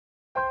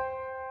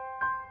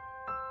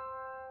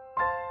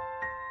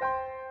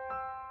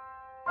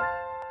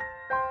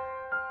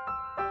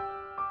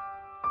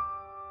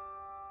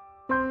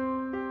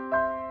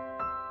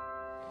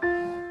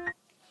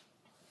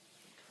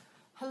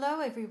Hello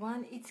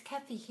everyone, it's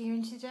Kathy here,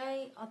 and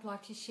today I'd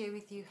like to share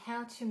with you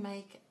how to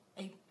make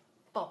a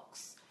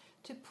box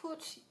to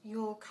put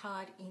your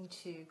card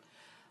into.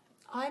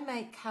 I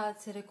make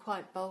cards that are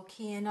quite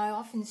bulky and I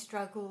often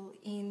struggle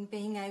in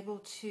being able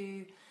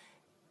to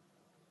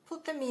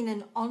put them in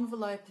an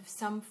envelope of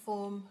some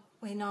form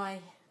when I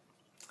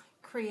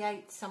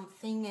create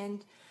something,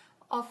 and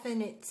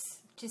often it's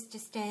just a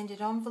standard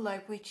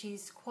envelope which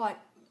is quite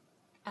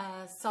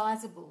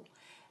sizable.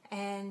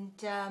 And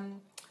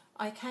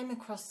I came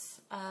across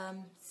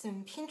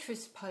some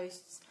Pinterest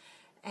posts,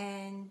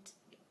 and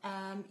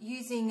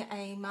using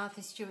a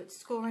Martha Stewart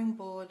scoring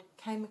board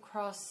came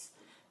across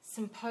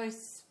some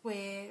posts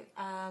where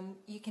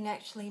you can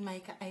actually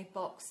make a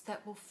box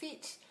that will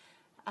fit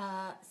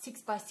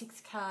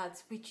 6x6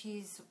 cards, which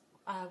is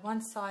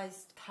one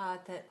sized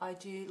card that I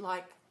do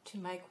like to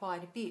make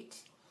quite a bit.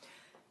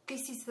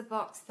 This is the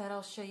box that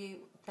I'll show you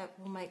that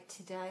we'll make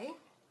today,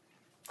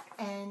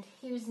 and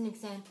here's an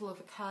example of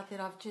a card that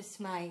I've just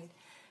made.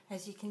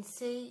 As you can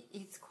see,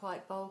 it's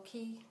quite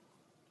bulky.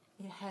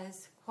 It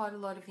has quite a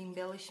lot of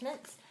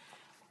embellishments,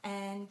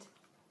 and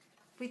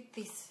with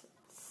this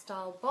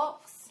style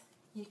box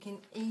you can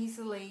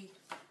easily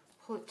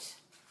put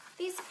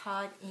this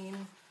card in,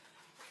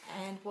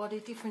 and what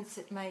a difference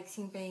it makes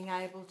in being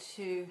able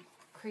to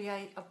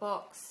create a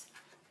box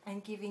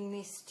and giving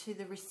this to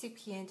the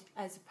recipient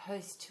as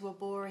opposed to a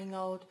boring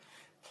old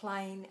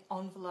plain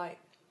envelope.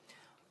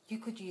 You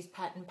could use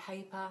pattern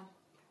paper.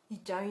 You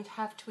don't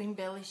have to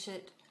embellish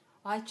it.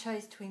 I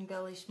chose to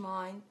embellish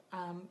mine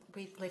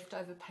with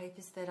leftover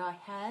papers that I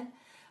had,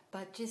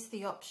 but just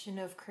the option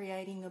of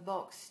creating a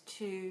box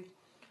to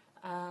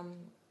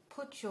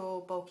put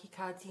your bulky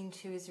cards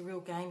into is a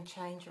real game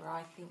changer,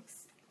 I think.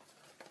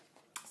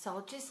 So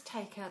I'll just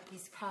take out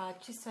this card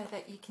just so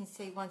that you can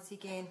see once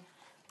again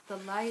the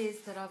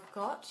layers that I've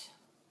got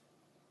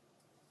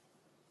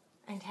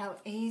and how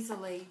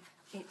easily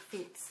it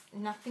fits.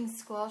 Nothing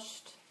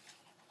squashed.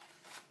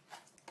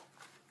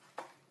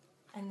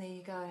 And there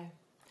you go.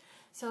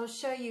 So I'll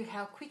show you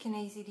how quick and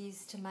easy it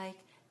is to make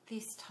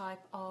this type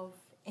of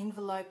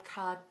envelope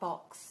card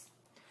box.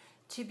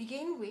 To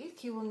begin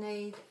with, you will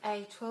need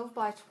a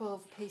 12x12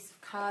 piece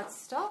of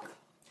cardstock,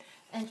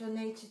 and you'll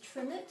need to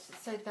trim it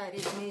so that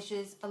it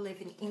measures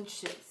 11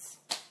 inches.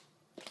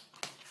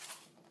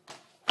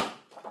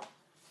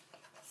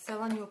 So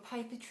on your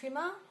paper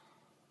trimmer,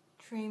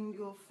 trim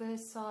your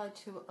first side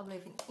to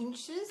 11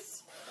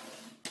 inches.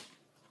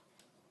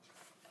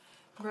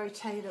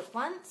 Rotate it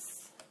once.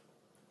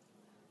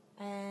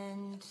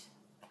 And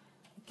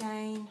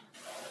again,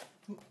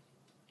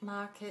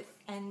 mark it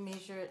and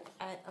measure it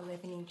at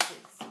 11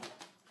 inches.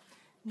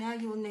 Now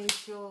you'll need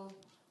your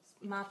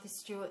Martha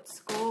Stewart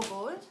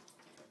scoreboard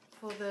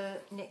for the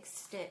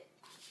next step.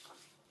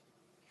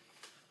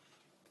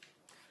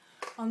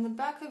 On the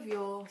back of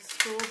your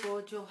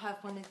scoreboard you'll have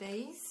one of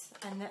these,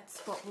 and that's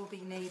what we'll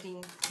be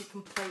needing to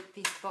complete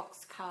this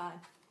box card.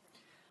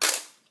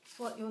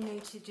 What you'll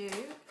need to do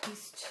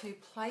is to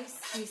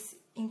place this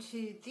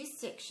into this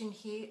section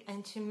here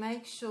and to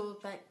make sure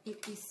that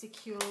it is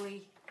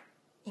securely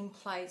in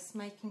place,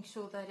 making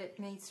sure that it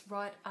meets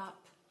right up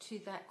to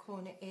that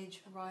corner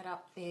edge right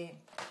up there.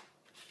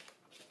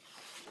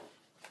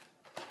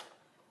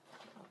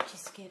 I'll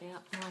just get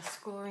out my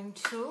scoring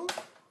tool.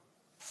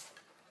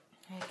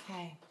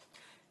 Okay,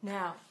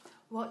 now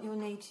what you'll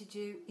need to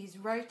do is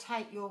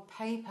rotate your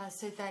paper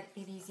so that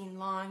it is in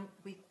line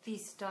with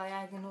this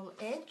diagonal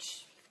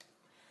edge.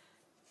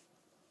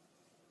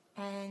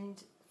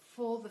 And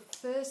for the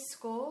first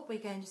score, we're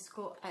going to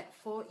score at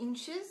 4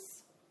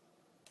 inches.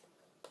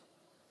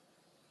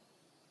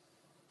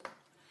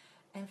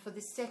 And for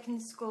the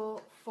second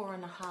score,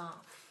 4.5.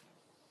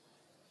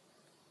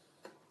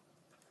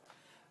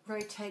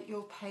 Rotate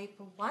your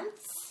paper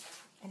once,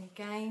 and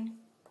again,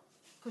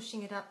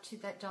 pushing it up to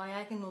that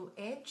diagonal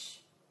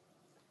edge.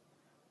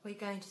 We're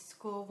going to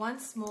score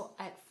once more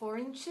at 4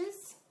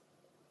 inches.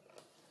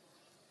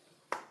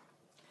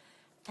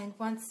 And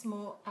once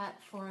more at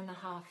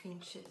 4.5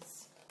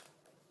 inches.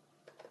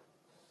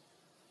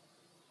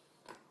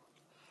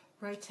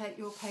 Rotate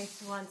your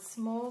paper once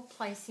more,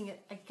 placing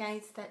it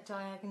against that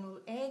diagonal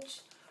edge,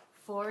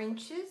 4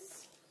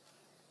 inches,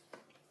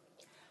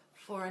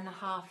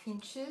 4.5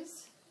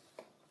 inches,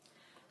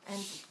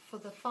 and for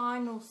the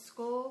final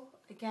score,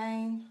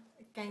 again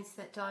against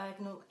that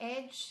diagonal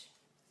edge,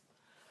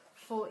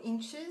 4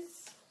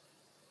 inches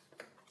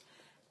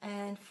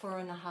and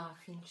 4.5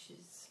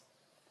 inches.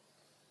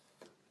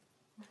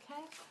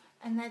 Okay,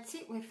 and that's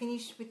it. We're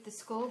finished with the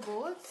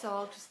scoreboard, so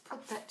I'll just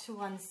put that to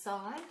one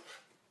side.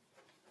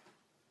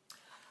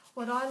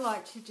 What I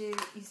like to do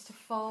is to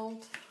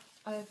fold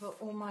over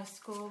all my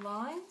score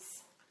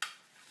lines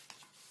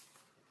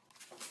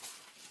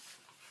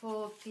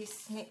for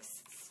this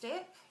next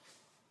step.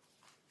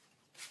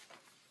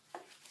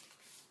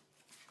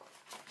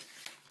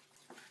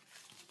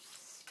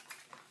 Just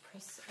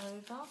press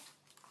over.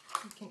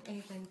 You can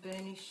even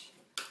burnish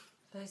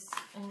those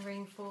and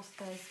reinforce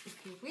those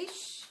if you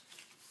wish.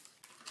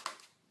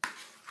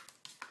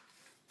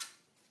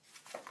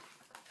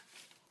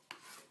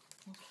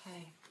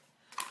 Okay,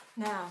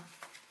 now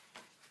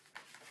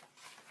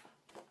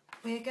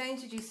we're going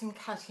to do some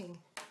cutting.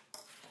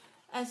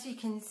 As you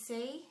can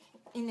see,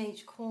 in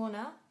each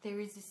corner there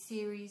is a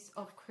series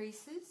of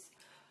creases.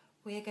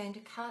 We're going to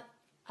cut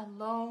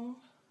along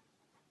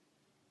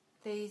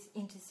these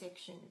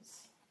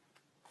intersections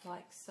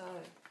like so.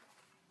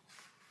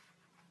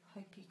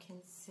 Hope you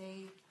can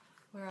see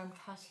where I'm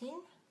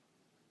cutting.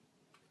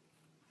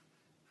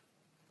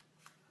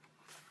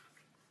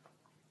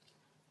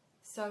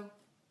 So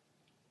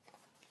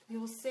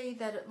you'll see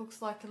that it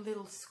looks like a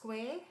little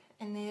square,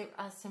 and there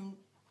are some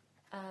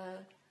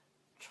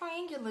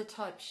triangular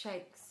type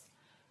shapes.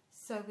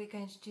 So we're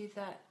going to do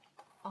that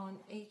on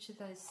each of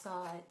those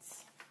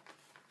sides.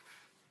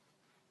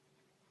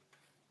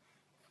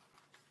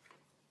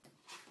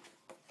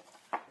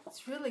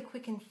 It's really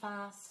quick and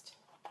fast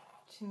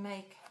to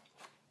make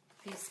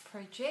this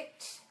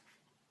project.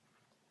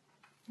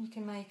 You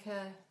can make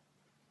a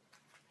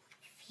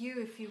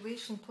few if you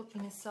wish and put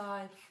them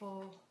aside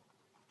for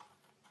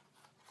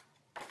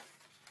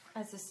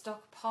as a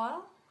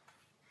stockpile.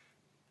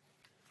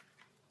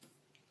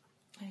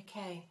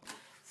 Okay,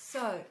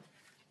 so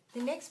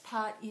the next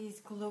part is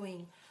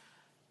gluing.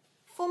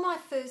 For my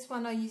first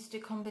one I used a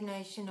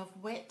combination of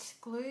wet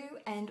glue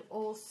and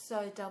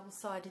also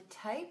double-sided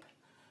tape.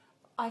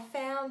 I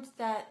found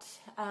that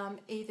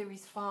either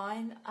is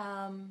fine.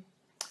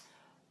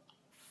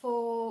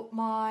 For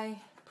my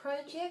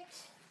project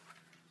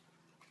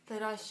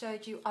that I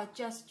showed you, I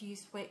just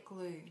used wet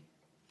glue.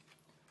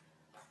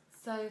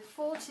 So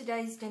for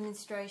today's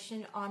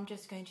demonstration, I'm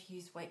just going to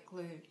use wet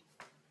glue.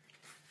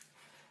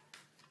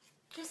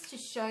 Just to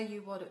show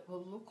you what it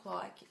will look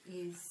like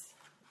is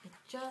it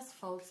just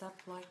folds up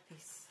like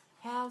this.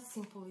 How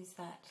simple is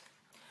that?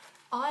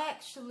 I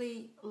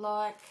actually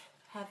like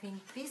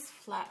having this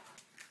flap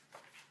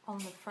on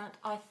the front.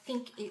 I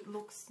think it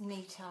looks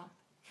neater.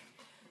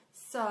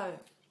 So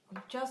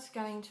I'm just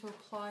going to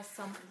apply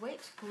some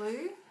wet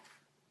glue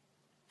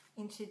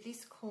into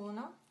this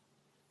corner,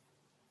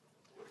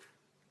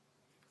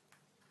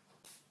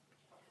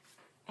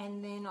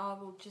 and then I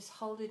will just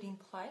hold it in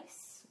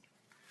place.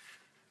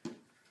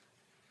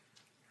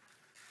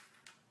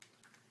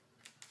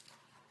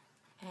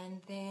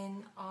 And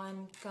then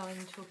I'm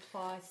going to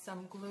apply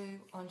some glue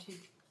onto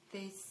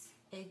this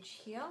edge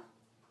here.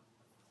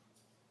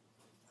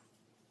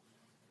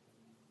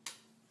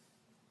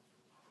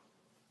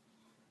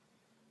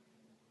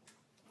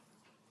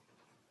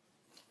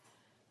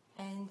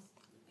 And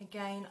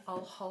again,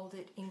 I'll hold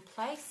it in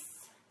place.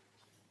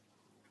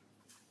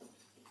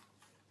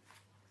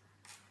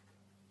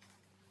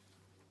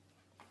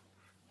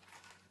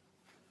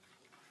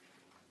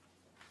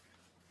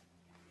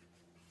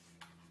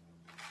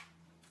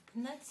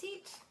 And that's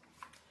it.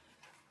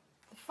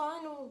 The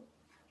final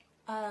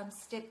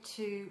step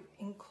to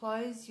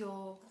enclose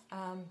your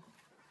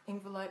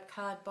envelope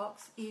card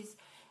box is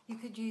you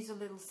could use a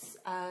little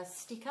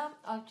sticker.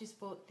 I've just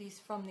bought this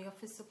from the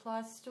office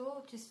supply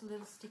store, just a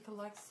little sticker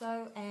like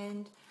so.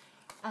 And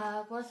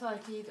what I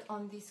did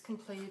on this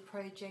completed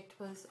project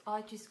was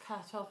I just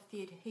cut off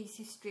the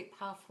adhesive strip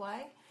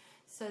halfway,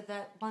 so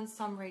that once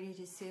I'm ready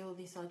to seal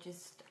this, I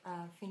just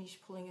finish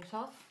pulling it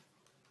off.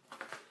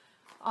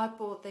 I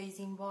bought these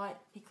in white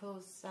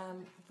because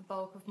the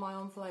bulk of my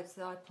envelopes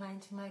that I plan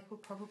to make will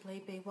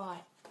probably be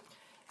white.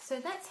 So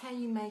that's how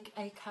you make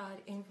a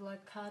card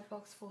envelope card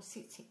box for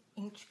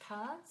 6-inch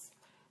cards.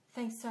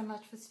 Thanks so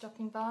much for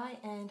stopping by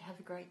and have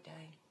a great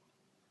day.